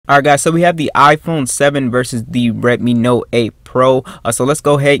Alright guys, so we have the iPhone 7 versus the Redmi Note 8 Pro. So let's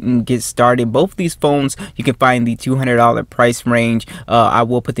go ahead and get started. Both of these phones you can find the $200 price range. I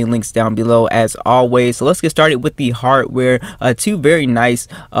will put the links down below as always. So let's get started with the hardware. Two very nice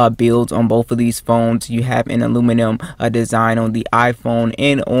builds on both of these phones. You have an aluminum design on the iPhone,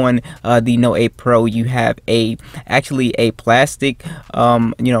 and on the Note 8 Pro you have actually a plastic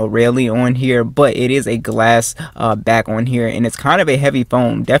railing on here, but it is a glass back on here, and it's kind of a heavy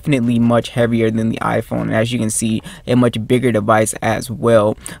phone, definitely much heavier than the iPhone, and as you can see, a much bigger device as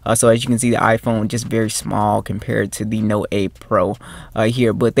well. So as you can see, the iPhone just very small compared to the Note 8 Pro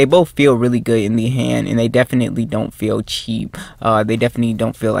here, but they both feel really good in the hand, and they definitely don't feel cheap. They definitely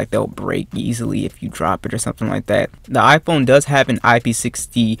don't feel like they'll break easily if you drop it or something like that. The iPhone does have an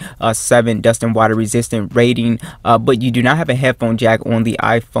IP67 dust and water resistant rating, but you do not have a headphone jack on the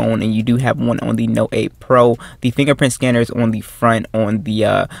iPhone, and you do have one on the Note 8 Pro. The fingerprint scanner is on the front on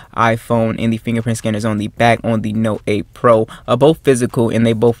the iPhone, and the fingerprint scanner is on the back on the Note 8 Pro. Both physical, and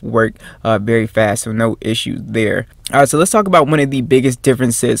they both work very fast, so no issues there. Alright, so let's talk about one of the biggest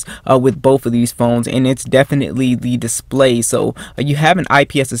differences with both of these phones, and it's definitely the display. So you have an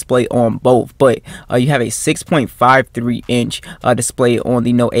IPS display on both, but you have a 6.53 inch display on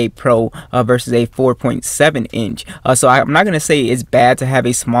the Note 8 Pro versus a 4.7 inch. So I'm not going to say it's bad to have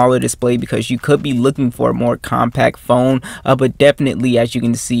a smaller display, because you could be looking for a more compact phone, but definitely, as you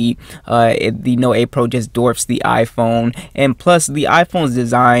can see, the Note 8 Pro just dwarfs the iPhone, and plus the iPhone's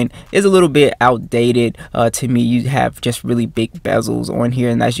design is a little bit outdated to me. You have just really big bezels on here,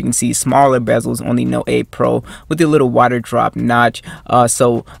 and as you can see, smaller bezels on the Note 8 Pro with the little water drop notch.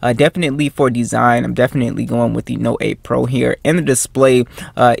 So definitely for design, I'm definitely going with the Note 8 Pro here. And the display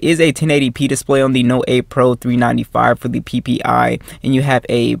is a 1080p display on the Note 8 Pro, 395 for the PPI, and you have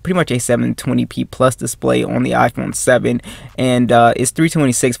pretty much a 720p plus display on the iPhone 7, and it's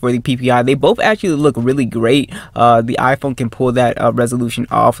 326 for the PPI. They both actually look really great. The iPhone can pull that resolution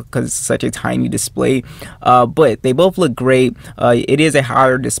off because it's such a tiny display, but they both look great. It is a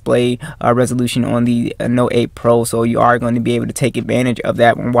higher display resolution on the Note 8 Pro, so you are going to be able to take advantage of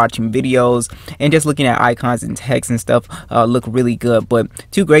that when watching videos, and just looking at icons and text and stuff look really good. But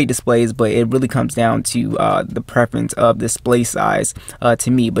two great displays, but it really comes down to the preference of display size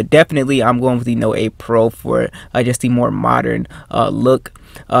to me. But definitely I'm going with the Note 8 Pro for just the more modern look.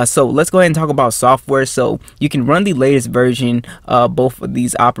 So let's go ahead and talk about software. So you can run the latest version of both of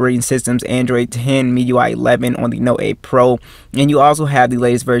these operating systems, Android 10, MIUI 11 on the Note 8 Pro, and you also have the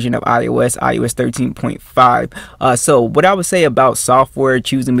latest version of iOS 13.5. So what I would say about software,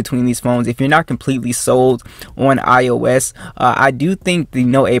 choosing between these phones, if you're not completely sold on iOS, I do think the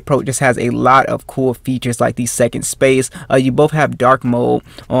Note 8 Pro just has a lot of cool features, like the second space. You both have dark mode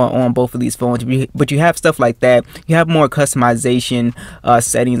on both of these phones, but you have stuff like that. You have more customization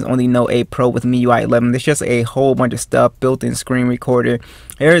settings on the Note 8 Pro with MIUI 11. There's just a whole bunch of stuff, built-in screen recorder.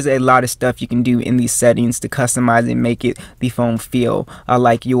 There's a lot of stuff you can do in these settings to customize and make it the phone feel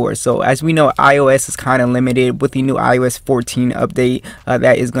like yours. So as we know, iOS is kind of limited. With the new iOS 14 update,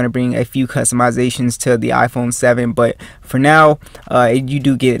 that is going to bring a few customizations to the iPhone 7, but for now you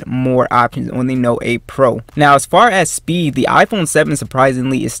do get more options on the Note 8 Pro. Now, as far as speed, the iPhone 7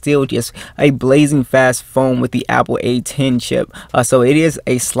 surprisingly is still just a blazing fast phone with the Apple A10 chip. So it is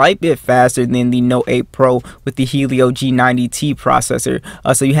a slight bit faster than the Note 8 Pro with the Helio G90T processor.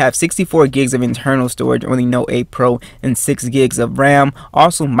 So you have 64 gigs of internal storage on the Note 8 Pro and 6 gigs of RAM.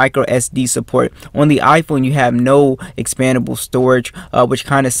 Also micro SD support. On the iPhone you have no expandable storage, which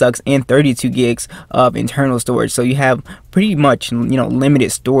kind of sucks, and 32 gigs of internal storage. So you have pretty much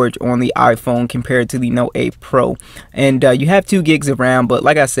limited storage on the iPhone compared to the Note 8 Pro, and you have 2 gigs of RAM. But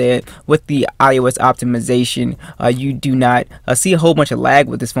like I said, with the iOS optimization, you do not see a whole bunch of lag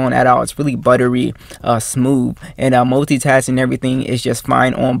with this phone at all. It's really buttery smooth, and multitasking and everything is just fine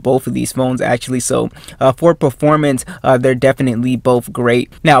on both of these phones actually. So for performance, they're definitely both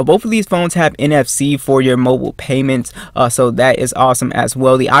great. Now, both of these phones have NFC for your mobile payments, so that is awesome as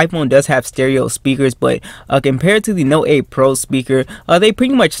well. The iPhone does have stereo speakers, but compared to the Note 8 Pro speaker, they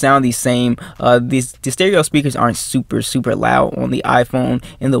pretty much sound the same. The stereo speakers aren't super loud on the iPhone,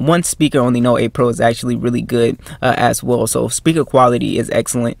 and the one speaker on the Note 8 Pro is actually really good as well. So speaker quality is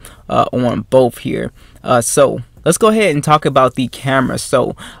excellent on both here. So let's go ahead and talk about the camera.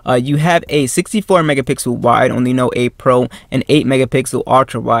 So you have a 64 megapixel wide on the Note 8 Pro, an 8 megapixel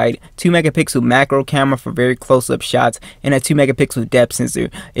ultra wide, 2 megapixel macro camera for very close-up shots, and a 2 megapixel depth sensor.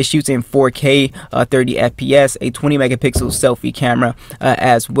 It shoots in 4K 30 FPS, a 20 megapixel selfie camera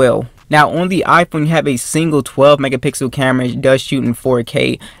as well. Now on the iPhone, you have a single 12 megapixel camera. It does shoot in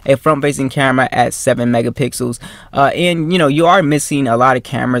 4K, a front facing camera at 7 megapixels, and you are missing a lot of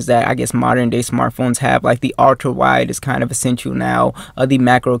cameras that I guess modern day smartphones have, like the ultra wide is kind of essential now. The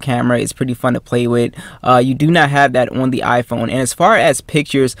macro camera is pretty fun to play with. You do not have that on the iPhone. And as far as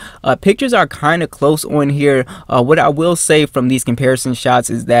pictures, pictures are kind of close on here. What I will say from these comparison shots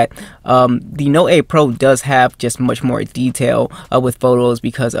is that the Note 8 Pro does have just much more detail with photos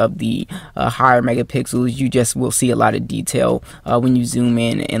because of the higher megapixels. You just will see a lot of detail when you zoom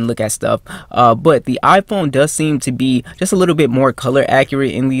in and look at stuff. But the iPhone does seem to be just a little bit more color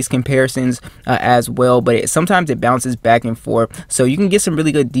accurate in these comparisons as well, but sometimes it bounces back and forth, so you can get some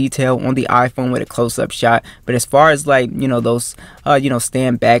really good detail on the iPhone with a close-up shot. But as far as like those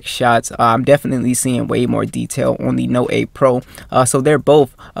stand back shots, I'm definitely seeing way more detail on the Note 8 Pro. So they're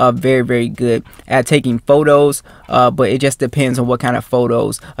both very, very good at taking photos, but it just depends on what kind of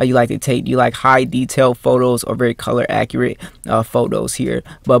photos you like to take. Do you like high detail photos or very color accurate photos here?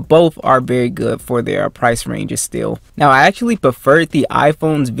 But both are very good for their price ranges still. Now I actually preferred the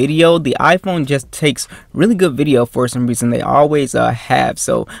iPhone's video. The iPhone just takes really good video for some reason. They always have.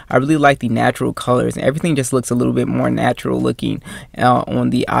 So I really like the natural colors, and everything just looks a little bit more natural looking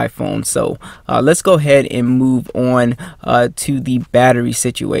on the iPhone. So let's go ahead and move on to the battery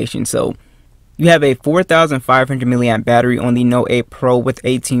situation. So you have a 4,500 milliamp battery on the Note 8 Pro with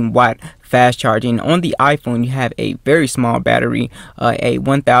 18-watt fast charging. On the iPhone, you have a very small battery, a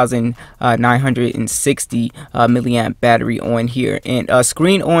 1,960 milliamp battery on here. And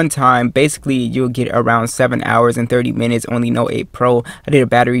screen on time, basically you'll get around 7 hours and 30 minutes on the Note 8 Pro. I did a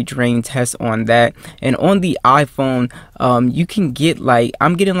battery drain test on that. And on the iPhone, you can get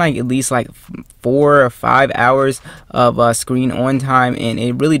I'm getting at least 4 or 5 hours of screen on time, and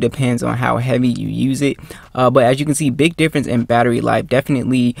it really depends on how heavy you use it. But as you can see, big difference in battery life,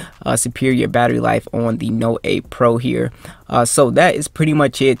 definitely superior battery life on the Note 8 Pro here. So that is pretty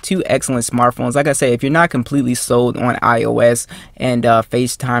much it. Two excellent smartphones. Like I say, if you're not completely sold on iOS and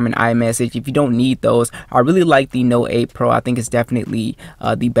FaceTime and iMessage, if you don't need those, I really like the Note 8 Pro. I think it's definitely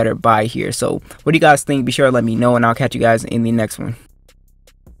the better buy here. So what do you guys think? Be sure to let me know, and I'll catch you guys in the next one.